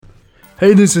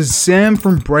Hey, this is Sam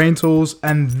from Brain Tools,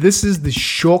 and this is the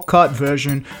shortcut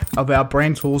version of our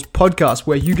Brain Tools podcast,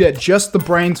 where you get just the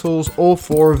Brain Tools, all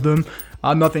four of them,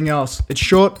 nothing else. It's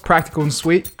short, practical, and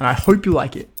sweet, and I hope you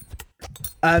like it.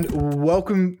 And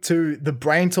welcome to the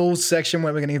Brain Tools section,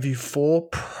 where we're going to give you 4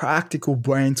 practical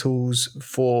brain tools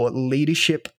for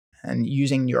leadership and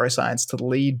using neuroscience to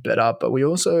lead better. But we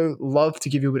also love to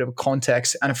give you a bit of a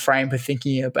context and a frame for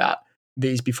thinking about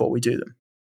these before we do them.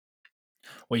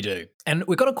 We do. And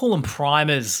we've got to call them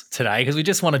primers today because we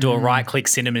just want to do a right-click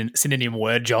synonym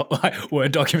word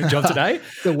document job today.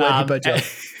 The word hippo job.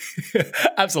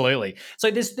 Absolutely. So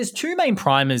there's 2 main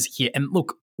primers here. And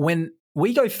look, when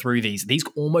we go through these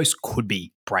almost could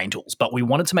be brain tools, but we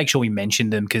wanted to make sure we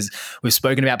mentioned them because we've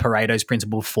spoken about Pareto's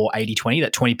principle for 80-20,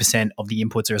 that 20% of the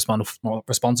inputs are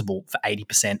responsible for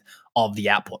 80% of the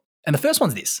output. And the first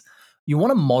one's this. You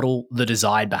want to model the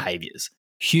desired behaviors.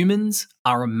 Humans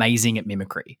are amazing at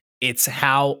mimicry. It's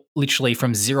how literally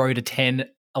from 0 to 10,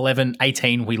 11,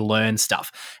 18, we learn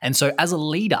stuff. And so as a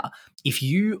leader, if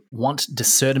you want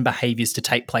certain behaviors to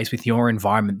take place with your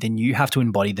environment, then you have to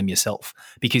embody them yourself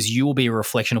because you will be a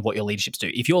reflection of what your leaderships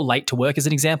do. If you're late to work, as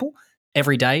an example,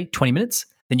 every day, 20 minutes,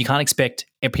 then you can't expect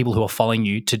people who are following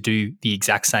you to do the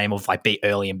exact same of like be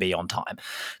early and be on time.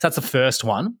 So that's the first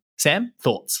one. Sam,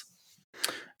 thoughts?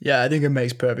 Yeah, I think it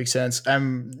makes perfect sense.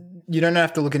 You don't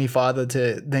have to look any farther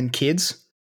than kids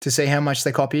to see how much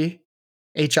they copy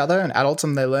each other, and adults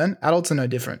and they learn. Adults are no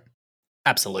different.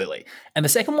 Absolutely. And the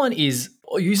second one is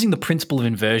using the principle of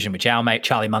inversion, which our mate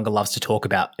Charlie Munger loves to talk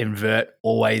about. Invert,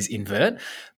 always invert.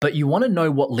 But you want to know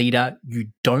what leader you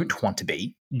don't want to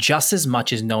be just as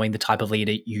much as knowing the type of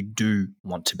leader you do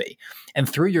want to be. And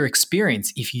through your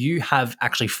experience, if you have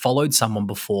actually followed someone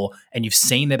before and you've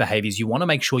seen their behaviors, you want to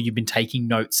make sure you've been taking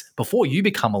notes before you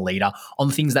become a leader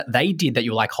on things that they did that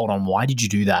you're like, hold on, why did you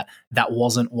do that? That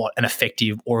wasn't what an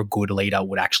effective or a good leader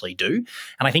would actually do.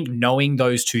 And I think knowing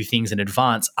those 2 things in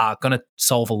advance are going to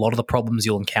solve a lot of the problems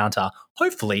you'll encounter,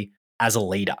 hopefully, as a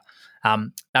leader.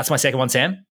 That's my second one,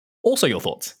 Sam. Also your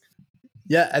thoughts.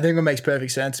 Yeah, I think it makes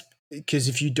perfect sense because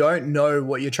if you don't know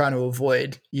what you're trying to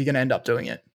avoid, you're going to end up doing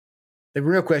it. The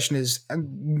real question is,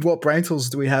 what brain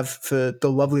tools do we have for the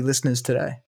lovely listeners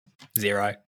today?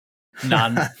 0.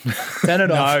 None. Turn it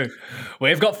off. No,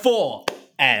 we've got 4.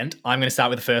 And I'm going to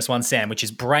start with the first one, Sam, which is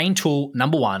brain tool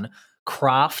number 1,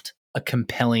 craft a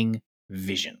compelling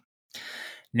vision.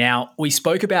 Now, we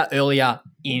spoke about earlier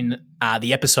in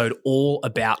the episode all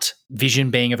about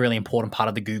vision being a really important part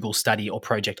of the Google study or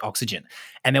Project Oxygen.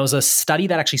 And there was a study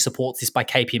that actually supports this by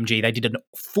KPMG. They did a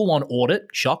full-on audit,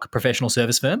 professional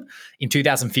service firm, in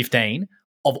 2015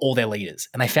 of all their leaders.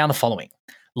 And they found the following.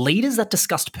 Leaders that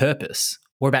discussed purpose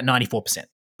were about 94%,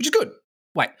 which is good.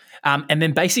 And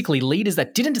then basically leaders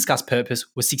that didn't discuss purpose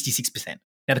were 66%.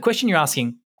 Now, the question you're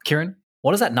asking, Kieran,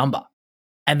 what is that number?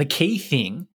 And the key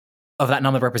thing of that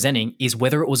number representing is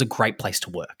whether it was a great place to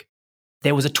work.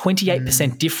 There was a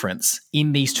 28% difference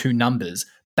in these 2 numbers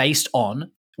based on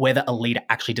whether a leader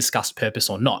actually discussed purpose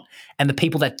or not. And the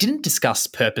people that didn't discuss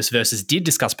purpose versus did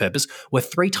discuss purpose were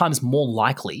 3 times more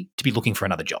likely to be looking for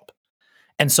another job.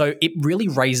 And so it really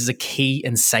raises a key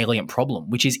and salient problem,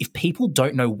 which is if people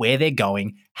don't know where they're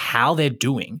going, how they're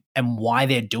doing, and why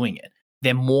they're doing it,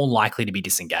 they're more likely to be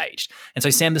disengaged. And so,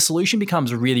 Sam, the solution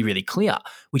becomes really, really clear,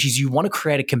 which is you want to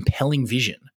create a compelling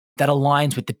vision that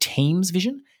aligns with the team's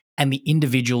vision and the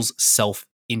individual's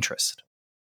self-interest.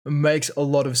 It makes a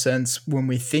lot of sense when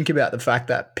we think about the fact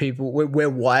that we're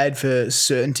wired for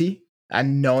certainty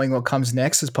and knowing what comes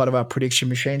next as part of our prediction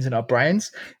machines in our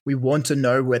brains. We want to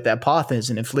know what their path is.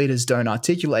 And if leaders don't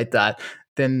articulate that,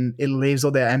 then it leaves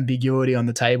all their ambiguity on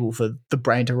the table for the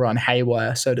brain to run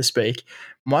haywire, so to speak.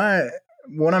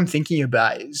 What I'm thinking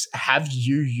about is, have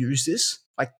you used this?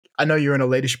 Like, I know you're in a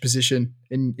leadership position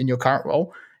in your current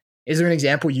role. Is there an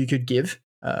example you could give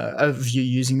of you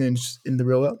using them in the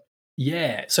real world?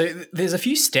 Yeah. So there's a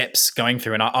few steps going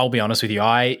through, and I'll be honest with you,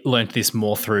 I learned this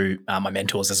more through my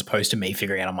mentors as opposed to me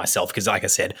figuring out on myself. Because like I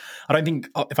said, I don't think,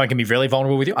 if I can be really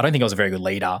vulnerable with you, I don't think I was a very good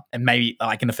leader. And maybe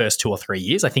like in the first 2 or 3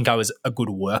 years, I think I was a good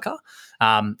worker,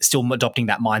 still adopting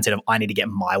that mindset of I need to get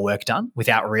my work done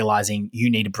without realizing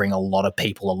you need to bring a lot of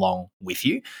people along with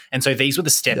you. And so these were the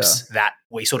steps that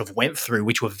we sort of went through,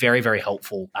 which were very, very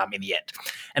helpful in the end.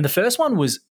 And the first one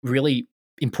was really,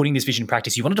 in putting this vision in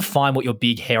practice, you want to define what your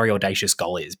big, hairy, audacious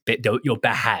goal is, your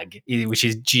BHAG, which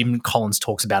is Jim Collins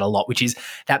talks about a lot, which is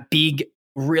that big,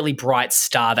 really bright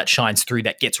star that shines through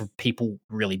that gets people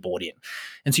really bought in.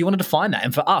 And so you want to define that.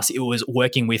 And for us, it was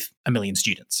working with 1 million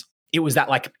students. It was that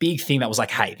like big thing that was like,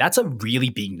 hey, that's a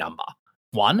really big number.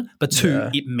 one, but two, Yeah.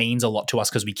 it means a lot to us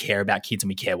because we care about kids and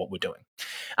we care what we're doing.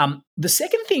 The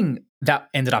second thing that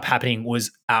ended up happening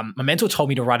was my mentor told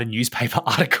me to write a newspaper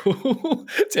article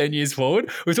 10 years forward.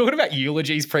 We were talking about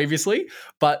eulogies previously,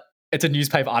 but it's a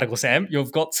newspaper article, Sam.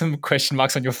 You've got some question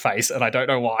marks on your face, and I don't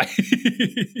know why.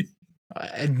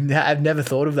 I've never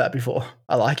thought of that before.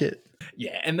 I like it.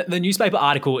 Yeah, and the newspaper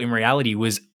article in reality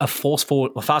was a fast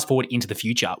forward into the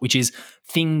future, which is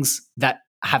things that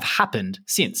have happened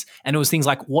since. And it was things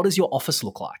like, what does your office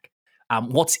look like?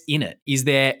 What's in it? Is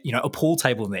there, a pool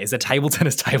table in there? Is there a table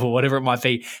tennis table, whatever it might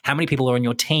be? How many people are on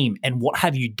your team? And what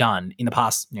have you done in the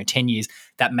past 10 years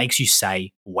that makes you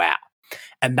say, wow?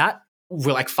 And that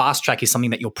fast track is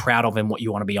something that you're proud of and what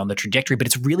you want to be on the trajectory, but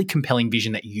it's really compelling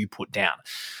vision that you put down.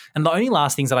 And the only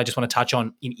last things that I just want to touch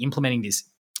on in implementing this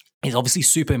is obviously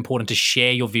super important to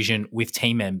share your vision with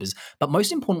team members, but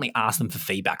most importantly, ask them for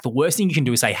feedback. The worst thing you can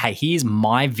do is say, hey, here's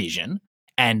my vision,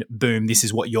 and boom, this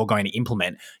is what you're going to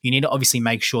implement. You need to obviously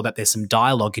make sure that there's some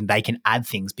dialogue and they can add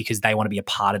things because they want to be a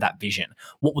part of that vision.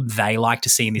 What would they like to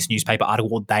see in this newspaper article?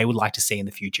 What they would like to see in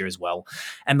the future as well.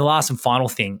 And the last and final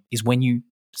thing is when you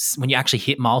actually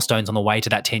hit milestones on the way to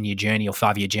that 10-year journey or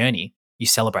 5-year journey, you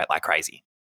celebrate like crazy.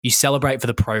 You celebrate for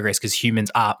the progress because humans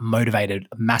are motivated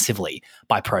massively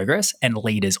by progress, and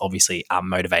leaders obviously are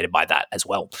motivated by that as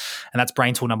well. And that's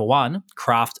brain tool number 1,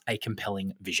 craft a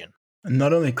compelling vision.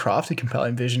 Not only craft a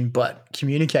compelling vision, but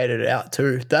communicate it out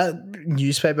too. That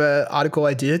newspaper article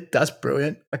I did, that's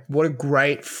brilliant. Like, what a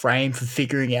great frame for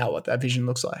figuring out what that vision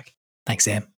looks like. Thanks,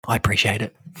 Sam. I appreciate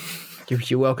it.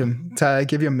 You're welcome. To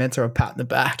give your mentor a pat in the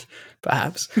back,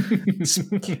 perhaps.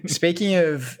 Speaking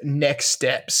of next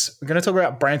steps, we're going to talk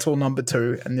about brain tool number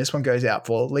 2, and this one goes out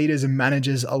for leaders and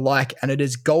managers alike, and it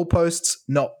is goalposts,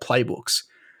 not playbooks.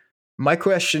 My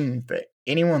question for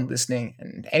anyone listening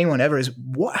and anyone ever is,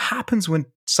 what happens when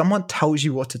someone tells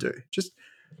you what to do? Just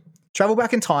travel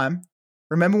back in time.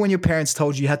 Remember when your parents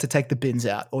told you had to take the bins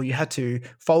out, or you had to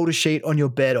fold a sheet on your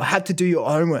bed, or had to do your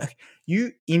homework.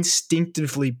 You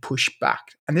instinctively push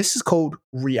back. And this is called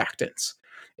reactance.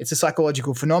 It's a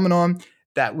psychological phenomenon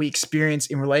that we experience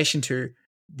in relation to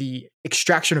the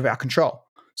extraction of our control.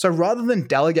 So rather than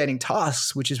delegating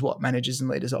tasks, which is what managers and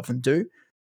leaders often do,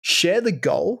 share the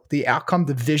goal, the outcome,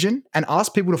 the vision, and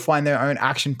ask people to find their own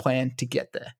action plan to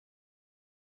get there.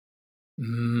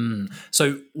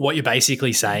 So what you're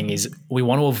basically saying is we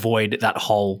want to avoid that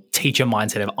whole teacher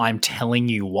mindset of I'm telling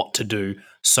you what to do,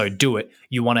 so do it.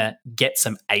 You want to get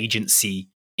some agency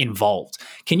involved.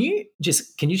 Can you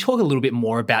talk a little bit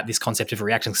more about this concept of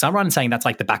reaction? Because I'm right in saying that's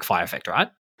like the backfire effect, right?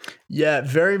 Yeah,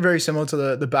 very, very similar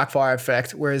to the backfire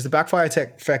effect, whereas the backfire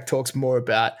effect talks more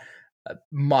about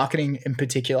marketing in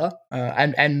particular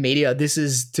and media. This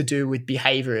is to do with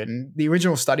behavior, and the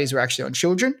original studies were actually on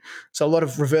children. So a lot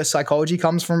of reverse psychology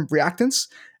comes from reactance.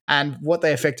 And what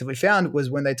they effectively found was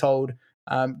when they told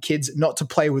kids not to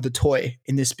play with a toy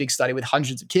in this big study with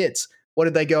hundreds of kids, what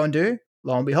did they go and do?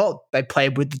 Lo and behold, they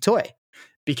played with the toy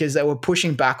because they were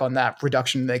pushing back on that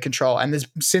reduction in their control. And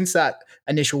since that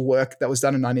initial work that was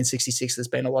done in 1966, there's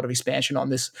been a lot of expansion on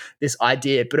this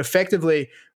idea. But effectively,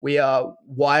 we are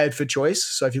wired for choice.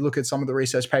 So if you look at some of the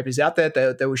research papers out there,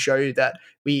 they will show you that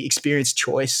we experience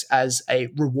choice as a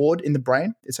reward in the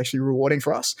brain. It's actually rewarding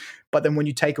for us. But then when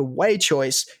you take away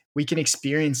choice, we can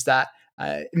experience that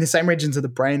in the same regions of the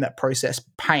brain that process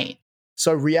pain.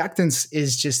 So reactance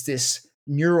is just this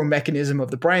neural mechanism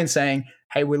of the brain saying,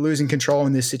 hey, we're losing control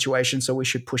in this situation, so we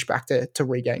should push back to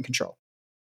regain control.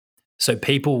 So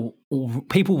people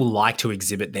will like to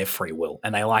exhibit their free will,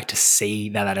 and they like to see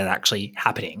that it's actually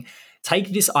happening. Take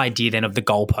this idea then of the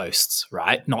goalposts,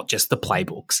 right? Not just the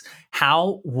playbooks.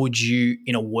 How would you,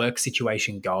 in a work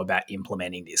situation, go about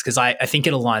implementing this? Because I think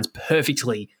it aligns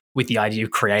perfectly with the idea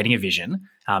of creating a vision.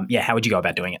 How would you go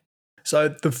about doing it? So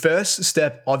the first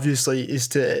step, obviously, is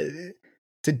to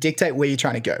dictate where you're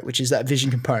trying to go, which is that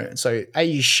vision component. So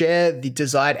you share the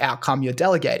desired outcome you're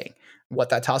delegating, what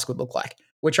that task would look like.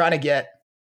 We're trying to get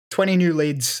 20 new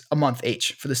leads a month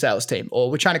each for the sales team,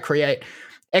 or we're trying to create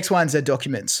X, Y, and Z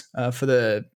documents for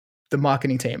the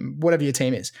marketing team, whatever your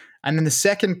team is. And then the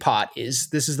second part is,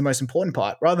 this is the most important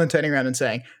part, rather than turning around and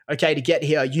saying, okay, to get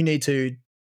here, you need to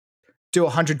do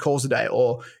 100 calls a day,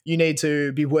 or you need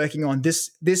to be working on this,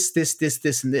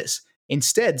 and this.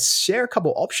 Instead, share a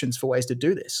couple options for ways to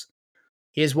do this.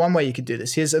 Here's one way you could do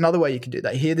this. Here's another way you could do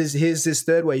that. Here's this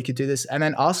third way you could do this. And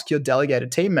then ask your delegated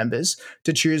team members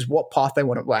to choose what path they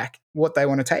want to what they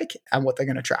want to take and what they're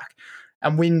going to track.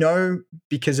 And we know,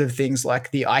 because of things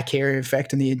like the Icarian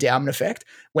effect and the endowment effect,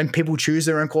 when people choose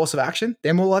their own course of action,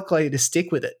 they're more likely to stick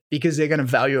with it because they're going to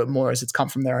value it more as it's come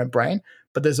from their own brain.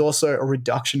 But there's also a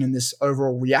reduction in this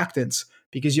overall reactance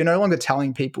because you're no longer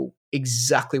telling people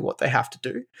exactly what they have to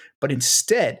do, but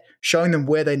instead showing them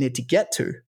where they need to get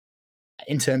to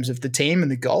in terms of the team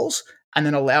and the goals, and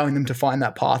then allowing them to find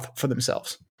that path for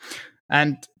themselves.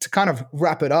 And to kind of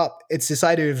wrap it up, it's this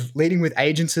idea of leading with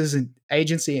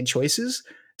agency and choices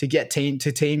to get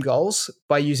team goals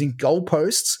by using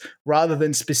goalposts rather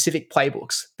than specific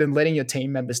playbooks, then letting your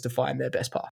team members define their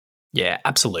best path. Yeah,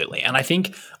 absolutely. And I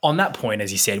think on that point,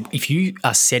 as you said, if you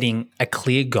are setting a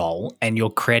clear goal and you're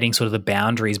creating sort of the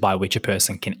boundaries by which a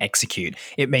person can execute,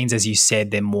 it means, as you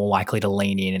said, they're more likely to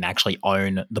lean in and actually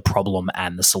own the problem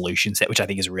and the solution set, which I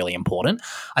think is really important.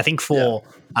 I think and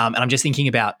I'm just thinking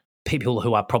about people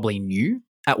who are probably new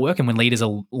at work, and when leaders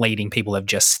are leading people who have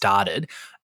just started,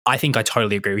 I think I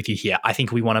totally agree with you here. I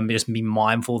think we want to just be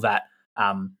mindful that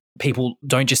people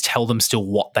don't just tell them still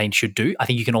what they should do. I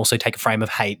think you can also take a frame of,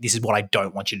 hey, this is what I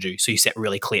don't want you to do. So you set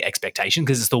really clear expectations,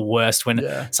 because it's the worst when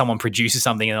someone produces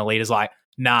something and the leader's like,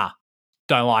 nah,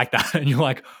 don't like that. And you're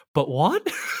like, but what?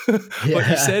 But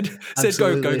you said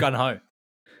go gun ho.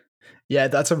 Yeah,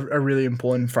 that's a really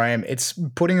important frame. It's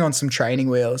putting on some training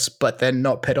wheels, but then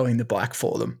not pedaling the bike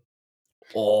for them.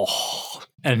 Oh,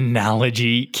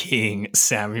 analogy king,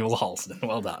 Samuel Holston.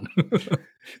 Well done.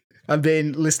 I've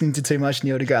been listening to too much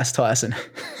Neil deGrasse Tyson.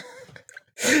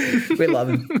 We love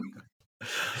him.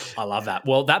 I love that.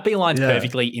 Well, that beelines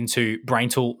perfectly into brain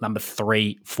tool number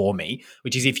 3 for me,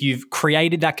 which is if you've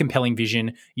created that compelling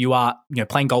vision, you are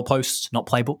playing goalposts, not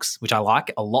playbooks, which I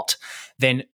like a lot,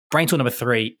 then brain tool number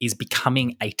 3 is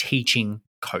becoming a teaching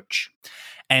coach.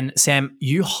 And Sam,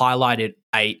 you highlighted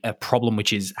a problem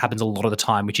which happens a lot of the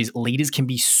time, which is leaders can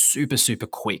be super, super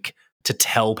quick to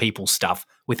tell people stuff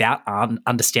without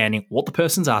understanding what the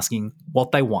person's asking,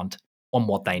 what they want, and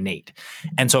what they need.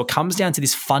 And so it comes down to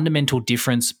this fundamental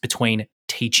difference between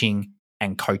teaching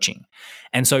and coaching.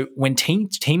 And so when team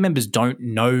members don't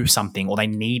know something or they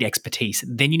need expertise,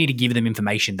 then you need to give them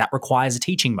information. That requires a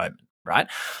teaching moment, right?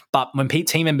 But when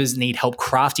team members need help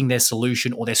crafting their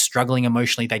solution, or they're struggling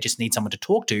emotionally, they just need someone to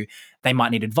talk to, they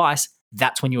might need advice.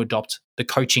 That's when you adopt the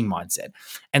coaching mindset.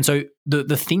 And so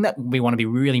the thing that we want to be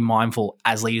really mindful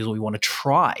as leaders, or we want to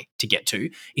try to get to,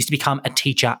 is to become a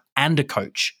teacher and a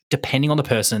coach, depending on the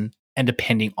person and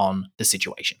depending on the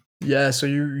situation. Yeah, so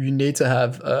you need to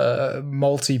have a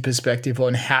multi-perspective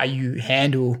on how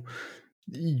do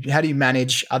you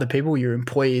manage other people, your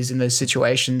employees, in those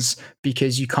situations,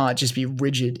 because you can't just be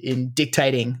rigid in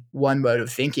dictating one mode of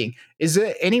thinking. Is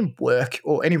there any work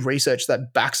or any research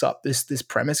that backs up this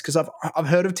premise? Because I've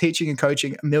heard of teaching and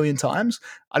coaching a million times.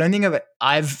 I don't think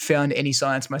I've found any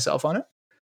science myself on it.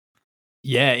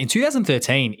 Yeah, in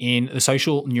 2013, in the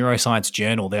Social Neuroscience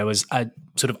Journal, there was a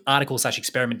sort of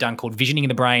article/experiment done called Visioning in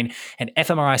the Brain, an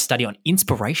fMRI study on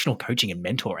inspirational coaching and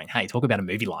mentoring. Hey, talk about a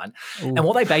movie line. Ooh. And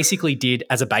what they basically did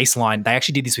as a baseline, they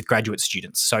actually did this with graduate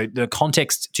students. So the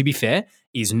context, to be fair,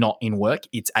 is not in work,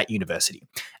 it's at university.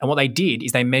 And what they did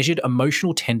is they measured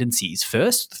emotional tendencies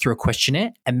first through a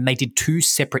questionnaire, and they did 2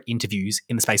 separate interviews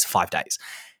in the space of 5 days.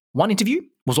 One interview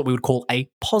was what we would call a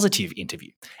positive interview.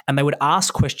 And they would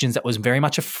ask questions that was very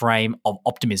much a frame of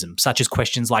optimism, such as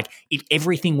questions like, if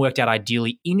everything worked out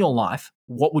ideally in your life,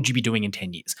 what would you be doing in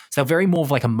 10 years? So very more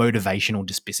of like a motivational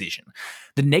disposition.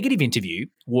 The negative interview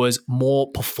was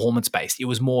more performance-based. It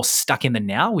was more stuck in the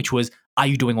now, which was, are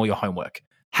you doing all your homework?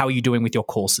 How are you doing with your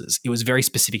courses? It was very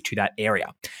specific to that area.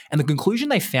 And the conclusion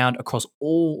they found across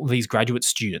all these graduate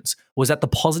students was that the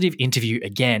positive interview,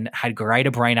 again, had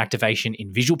greater brain activation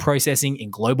in visual processing,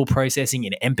 in global processing,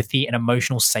 in empathy and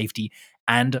emotional safety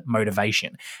and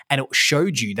motivation. And it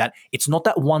showed you that it's not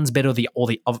that one's better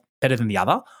than the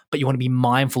other, but you want to be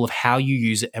mindful of how you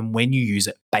use it and when you use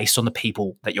it based on the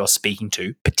people that you're speaking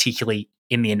to, particularly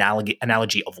in the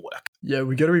analogy of work. Yeah,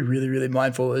 we got to be really, really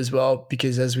mindful as well,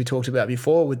 because as we talked about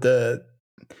before, and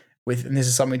this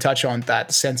is something we touch on,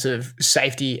 that sense of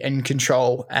safety and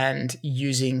control, and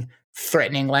using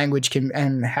threatening language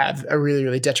can have a really,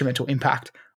 really detrimental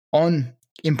impact on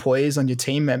employees, on your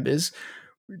team members.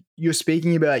 You're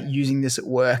speaking about using this at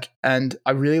work, and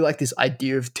I really like this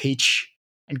idea of teach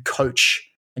and coach,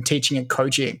 and teaching and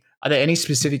coaching. Are there any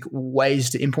specific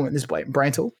ways to implement this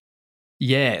brain tool?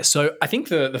 Yeah, so I think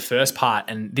the first part,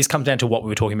 and this comes down to what we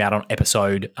were talking about on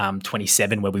episode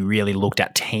 27, where we really looked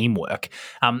at teamwork.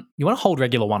 You want to hold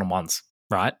regular one-on-ones,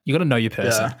 right? You got to know your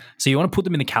person. Yeah. So you want to put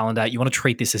them in the calendar. You want to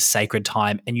treat this as sacred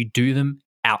time, and you do them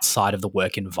outside of the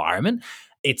work environment.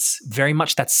 It's very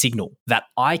much that signal that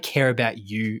I care about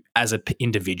you as an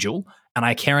individual, and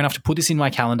I care enough to put this in my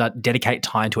calendar, dedicate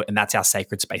time to it, and that's our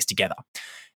sacred space together.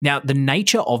 Now, the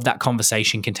nature of that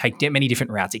conversation can take many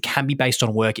different routes. It can be based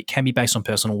on work, it can be based on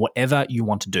personal, whatever you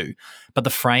want to do. But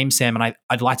the frame, Sam, and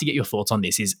I'd like to get your thoughts on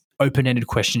this, is open-ended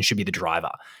questions should be the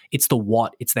driver. It's the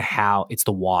what, it's the how, it's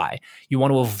the why. You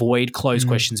want to avoid closed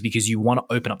questions because you want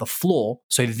to open up the floor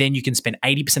so then you can spend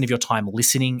 80% of your time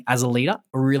listening as a leader,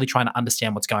 really trying to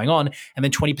understand what's going on, and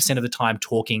then 20% of the time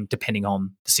talking depending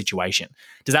on the situation.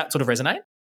 Does that sort of resonate?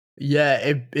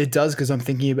 Yeah, it does, because I'm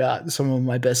thinking about some of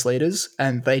my best leaders,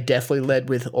 and they definitely led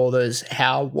with all those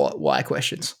how, what, why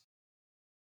questions.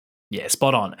 Yeah,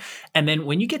 spot on. And then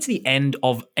when you get to the end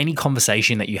of any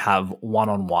conversation that you have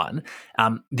one-on-one,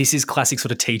 this is classic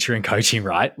sort of teacher and coaching,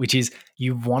 right? Which is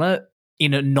you want to,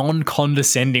 in a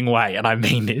non-condescending way, and I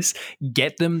mean this,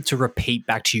 get them to repeat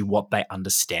back to you what they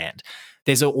understand.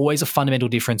 There's always a fundamental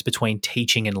difference between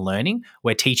teaching and learning,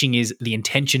 where teaching is the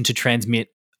intention to transmit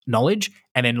knowledge,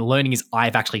 and then learning is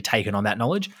I've actually taken on that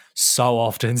knowledge. So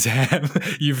often, Sam,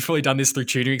 you've probably done this through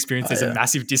tutoring experience. There's a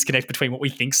massive disconnect between what we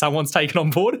think someone's taken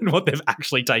on board and what they've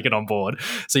actually taken on board.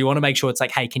 So you want to make sure it's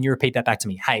like, hey, can you repeat that back to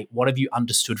me? Hey, what have you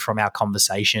understood from our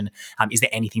conversation? Is there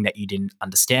anything that you didn't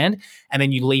understand? And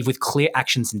then you leave with clear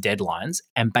actions and deadlines.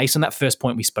 And based on that first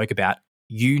point we spoke about,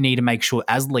 you need to make sure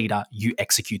as leader you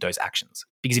execute those actions.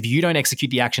 Because if you don't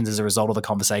execute the actions as a result of the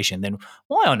conversation, then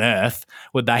why on earth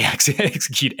would they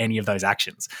execute any of those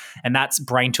actions? And that's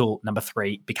brain tool number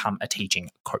 3, become a teaching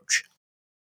coach.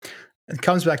 It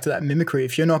comes back to that mimicry.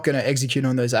 If you're not going to execute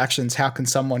on those actions, how can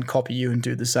someone copy you and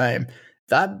do the same?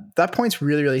 That point's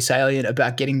really, really salient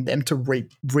about getting them to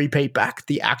repeat back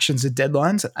the actions and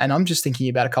deadlines. And I'm just thinking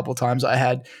about a couple of times I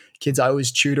had kids I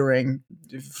was tutoring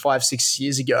 5-6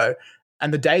 years ago,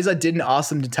 and the days I didn't ask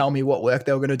them to tell me what work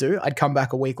they were going to do, I'd come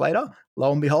back a week later.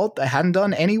 Lo and behold, they hadn't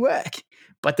done any work.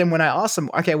 But then when I asked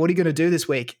them, okay, what are you going to do this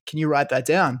week? Can you write that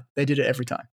down? They did it every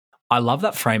time. I love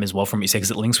that frame as well from what you said, because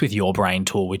it links with your brain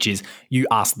tool, which is you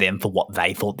ask them for what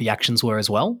they thought the actions were as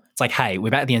well. It's like, hey, we're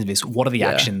about at the end of this. What are the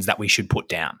actions that we should put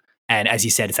down? And as you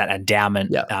said, it's that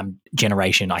endowment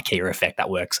generation IKEA effect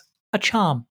that works a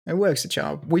charm. It works a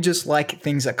charm. We just like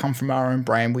things that come from our own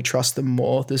brain. We trust them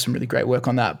more. There's some really great work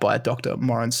on that by Dr.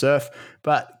 Moran Cerf.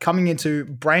 But coming into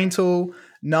brain tool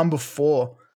number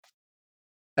 4,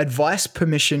 advice,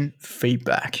 permission,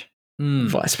 feedback.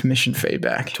 Advice, permission,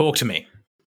 feedback. Talk to me.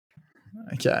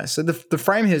 Okay, so the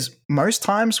frame here is most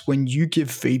times when you give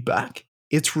feedback,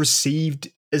 it's received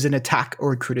as an attack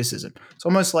or a criticism. It's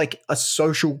almost like a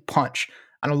social punch.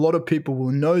 And a lot of people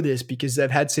will know this because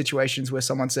they've had situations where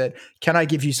someone said, can I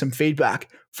give you some feedback?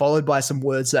 Followed by some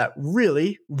words that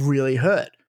really, really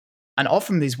hurt. And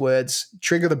often these words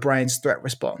trigger the brain's threat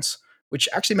response, which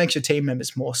actually makes your team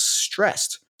members more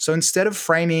stressed. So instead of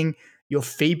framing your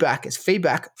feedback as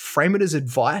feedback, frame it as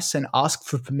advice and ask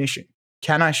for permission.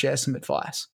 Can I share some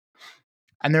advice?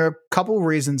 And there are a couple of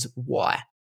reasons why.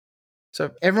 So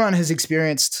everyone has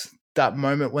experienced that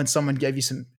moment when someone gave you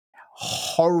some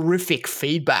horrific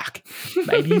feedback.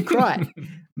 Maybe you cried.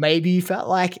 Maybe you felt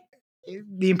like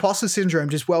the imposter syndrome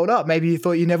just welled up. Maybe you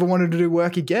thought you never wanted to do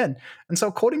work again. And so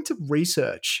according to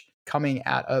research coming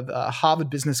out of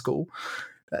Harvard Business School,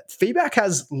 that feedback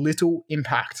has little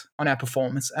impact on our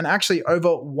performance. And actually over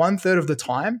 1/3 of the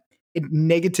time, it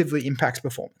negatively impacts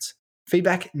performance.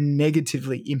 Feedback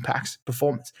negatively impacts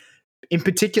performance. In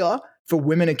particular, for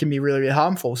women, it can be really, really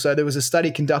harmful. So there was a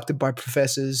study conducted by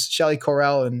professors Shelley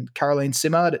Correll and Caroline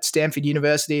Simard at Stanford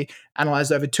University,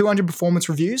 analyzed over 200 performance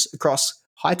reviews across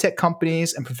high-tech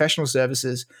companies and professional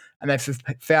services. And they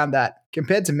found that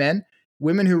compared to men,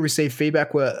 women who received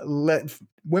feedback felt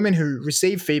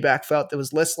it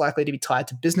was less likely to be tied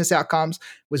to business outcomes,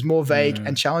 was more vague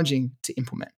and challenging to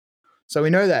implement. So we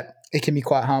know that it can be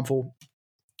quite harmful.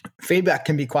 Feedback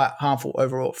can be quite harmful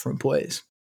overall for employees.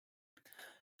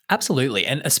 Absolutely.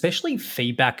 And especially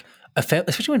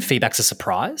when feedback's a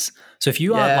surprise. So if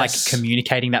you are like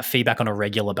communicating that feedback on a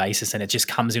regular basis and it just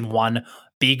comes in one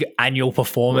big annual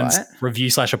performance review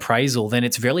 / appraisal, then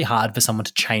it's really hard for someone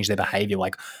to change their behavior.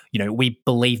 Like, we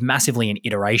believe massively in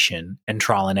iteration and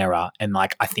trial and error. And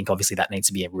like, I think obviously that needs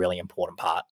to be a really important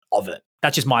part of it.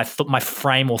 That's just my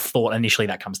frame or thought initially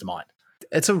that comes to mind.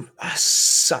 It's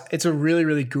a really,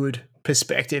 really good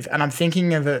perspective. And I'm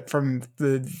thinking of it from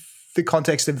the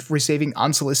context of receiving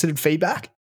unsolicited feedback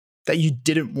that you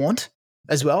didn't want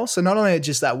as well. So not only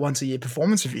just that once a year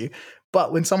performance review,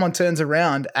 but when someone turns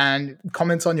around and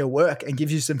comments on your work and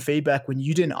gives you some feedback when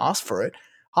you didn't ask for it,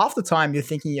 half the time you're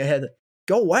thinking in your head,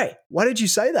 go away. Why did you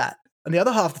say that? And the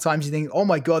other half the times you think, oh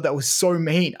my God, that was so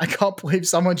mean. I can't believe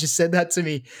someone just said that to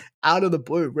me out of the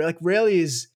blue. Like, rarely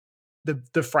is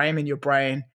the frame in your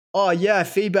brain, oh yeah,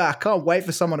 feedback. Can't wait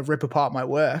for someone to rip apart my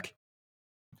work.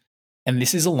 And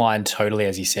this is aligned totally,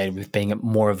 as you said, with being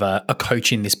more of a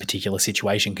coach in this particular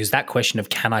situation, because that question of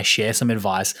can I share some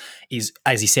advice is,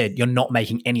 as you said, you're not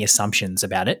making any assumptions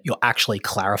about it. You're actually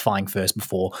clarifying first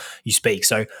before you speak.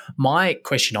 So my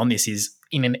question on this is,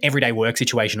 in an everyday work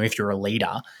situation, or if you're a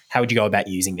leader, how would you go about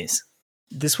using this?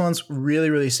 This one's really,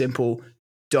 really simple.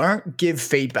 Don't give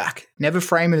feedback. Never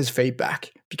frame it as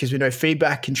feedback, because we know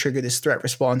feedback can trigger this threat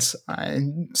response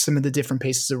and some of the different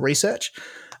pieces of research.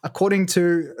 According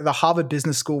to the Harvard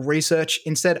Business School research,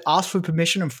 instead ask for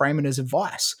permission and frame it as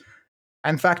advice.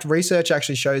 In fact, research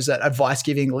actually shows that advice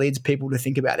giving leads people to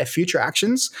think about their future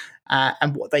actions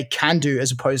and what they can do,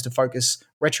 as opposed to focus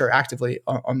retroactively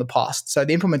on the past. So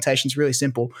the implementation is really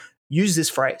simple. Use this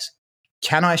phrase.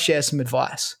 Can I share some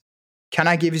advice? Can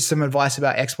I give you some advice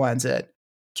about X, Y, and Z?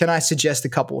 Can I suggest a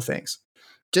couple of things?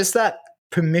 Just that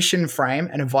permission frame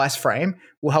and advice frame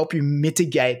will help you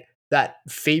mitigate that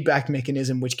feedback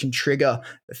mechanism, which can trigger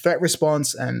the threat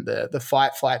response and the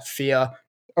fight, flight, fear,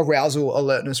 arousal,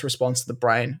 alertness response to the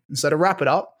brain. And so to wrap it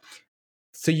up,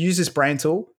 to use this brain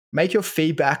tool, make your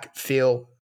feedback feel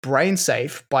brain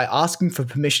safe by asking for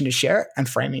permission to share it and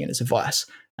framing it as advice.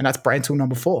 And that's brain tool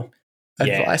number 4.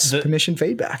 Advice, permission,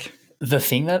 feedback. The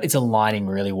thing that is aligning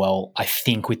really well, I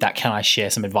think, with that, can I share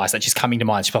some advice, that's just coming to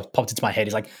mind, just popped into my head,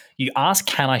 is like, you ask,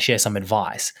 can I share some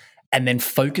advice? And then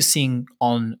focusing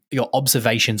on your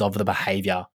observations of the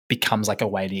behavior becomes like a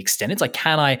way to extend it. It's like,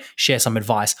 can I share some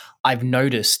advice? I've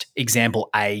noticed example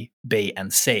A, B,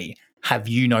 and C. Have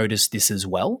you noticed this as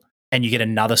well? And you get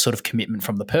another sort of commitment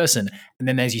from the person. And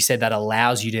then, as you said, that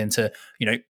allows you then to,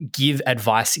 give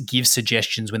advice, give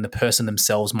suggestions when the person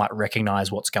themselves might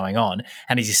recognize what's going on.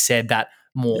 And as you said, that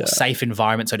more safe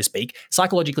environment, so to speak,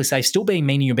 psychologically safe, still being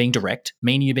meaning you're being direct,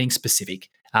 meaning you're being specific,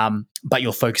 but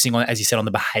you're focusing on, as you said, on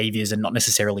the behaviors and not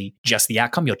necessarily just the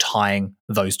outcome. You're tying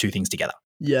those two things together.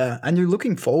 Yeah, and you're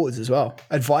looking forwards as well.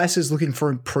 Advice is looking for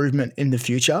improvement in the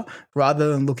future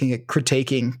rather than looking at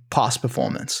critiquing past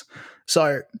performance.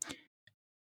 So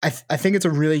I think it's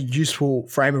a really useful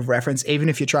frame of reference, even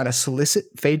if you're trying to solicit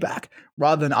feedback,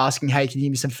 rather than asking, hey, can you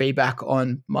give me some feedback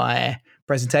on my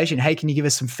presentation? Hey, can you give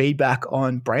us some feedback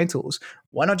on brain tools?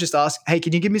 Why not just ask, hey,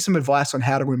 can you give me some advice on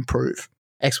how to improve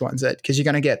X, Y, and Z? Because you're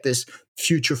going to get this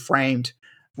future framed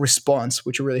response,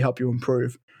 which will really help you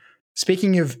improve.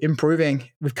 Speaking of improving,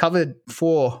 we've covered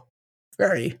 4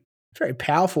 very, very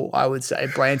powerful, I would say,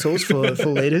 brain tools for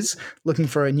leaders. Looking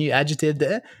for a new adjective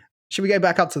there. Should we go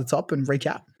back up to the top and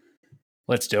recap?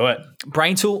 Let's do it.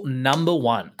 Brain tool number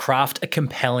 1, craft a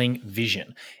compelling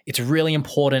vision. It's really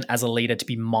important as a leader to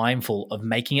be mindful of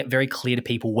making it very clear to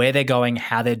people where they're going,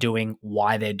 how they're doing,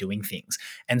 why they're doing things.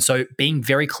 And so being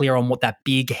very clear on what that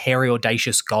big, hairy,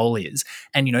 audacious goal is,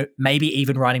 and maybe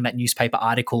even writing that newspaper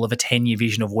article of a 10-year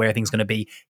vision of where things are going to be.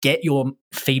 Get your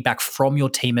feedback from your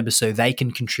team members so they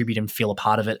can contribute and feel a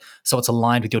part of it, so it's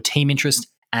aligned with your team interest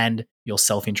and your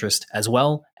self-interest as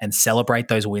well, and celebrate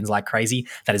those wins like crazy.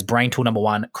 That is brain tool number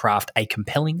 1, craft a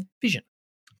compelling vision.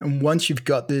 And once you've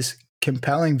got this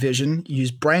compelling vision, use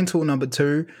brain tool number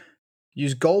 2,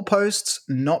 use goalposts,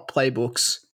 not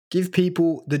playbooks. Give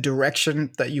people the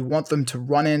direction that you want them to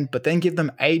run in, but then give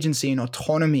them agency and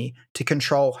autonomy to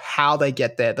control how they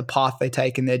get there, the path they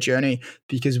take in their journey,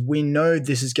 because we know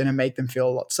this is going to make them feel a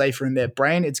lot safer in their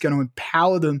brain. It's going to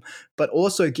empower them, but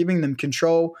also giving them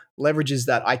control leverages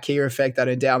that IKEA effect, that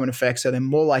endowment effect, so they're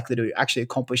more likely to actually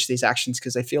accomplish these actions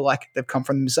because they feel like they've come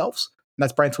from themselves. And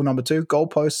that's brain tool number 2,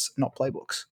 goalposts, not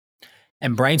playbooks.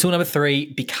 And brain tool number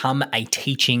 3, become a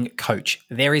teaching coach.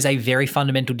 There is a very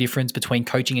fundamental difference between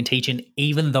coaching and teaching,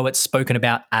 even though it's spoken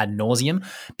about ad nauseum.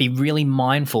 Be really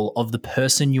mindful of the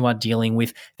person you are dealing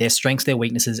with, their strengths, their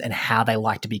weaknesses, and how they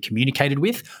like to be communicated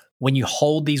with. When you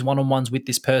hold these one-on-ones with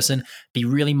this person, be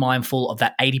really mindful of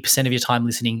that 80% of your time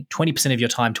listening, 20% of your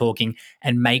time talking,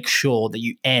 and make sure that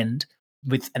you end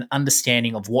with an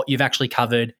understanding of what you've actually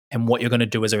covered and what you're going to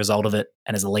do as a result of it.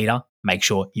 And as a leader, make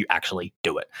sure you actually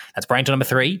do it. That's brain tool number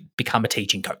 3, become a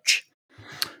teaching coach.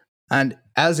 And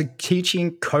as a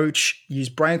teaching coach, use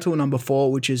brain tool number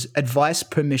 4, which is advice,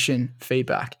 permission,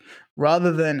 feedback.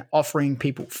 Rather than offering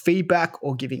people feedback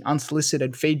or giving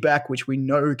unsolicited feedback, which we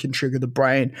know can trigger the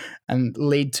brain and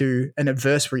lead to an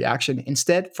adverse reaction,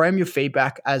 instead, frame your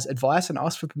feedback as advice and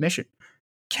ask for permission.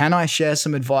 Can I share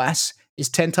some advice? Is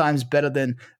 10 times better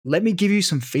than let me give you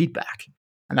some feedback.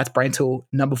 And that's brain tool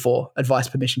number 4, advice,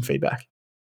 permission, feedback.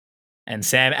 And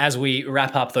Sam, as we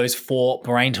wrap up those 4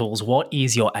 brain tools, what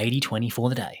is your 80-20 for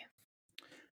the day?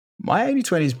 My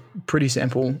 80-20 is pretty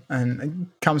simple and it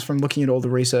comes from looking at all the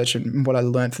research and what I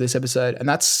learned for this episode. And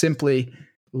that's simply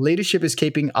leadership is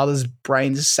keeping others'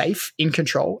 brains safe, in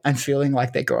control, and feeling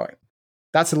like they're growing.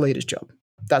 That's a leader's job.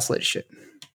 That's leadership.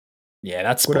 Yeah,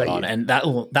 that's What spot about on. you? And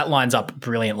that lines up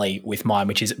brilliantly with mine,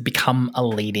 which is become a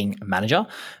leading manager.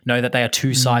 Know that they are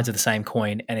two sides of the same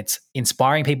coin, and it's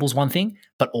inspiring people's one thing,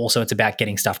 but also it's about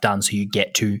getting stuff done so you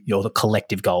get to your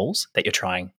collective goals that you're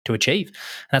trying to achieve.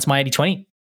 And that's my 80-20.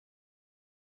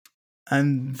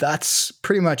 And that's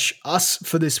pretty much us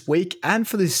for this week and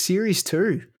for this series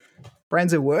too.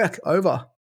 Brains at work, over.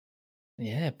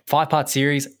 Yeah, 5-part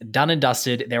series, done and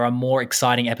dusted. There are more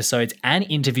exciting episodes and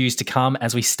interviews to come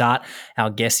as we start our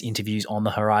guest interviews on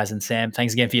the horizon. Sam,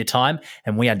 thanks again for your time,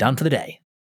 and we are done for the day.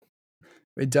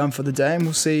 We're done for the day and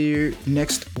we'll see you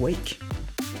next week.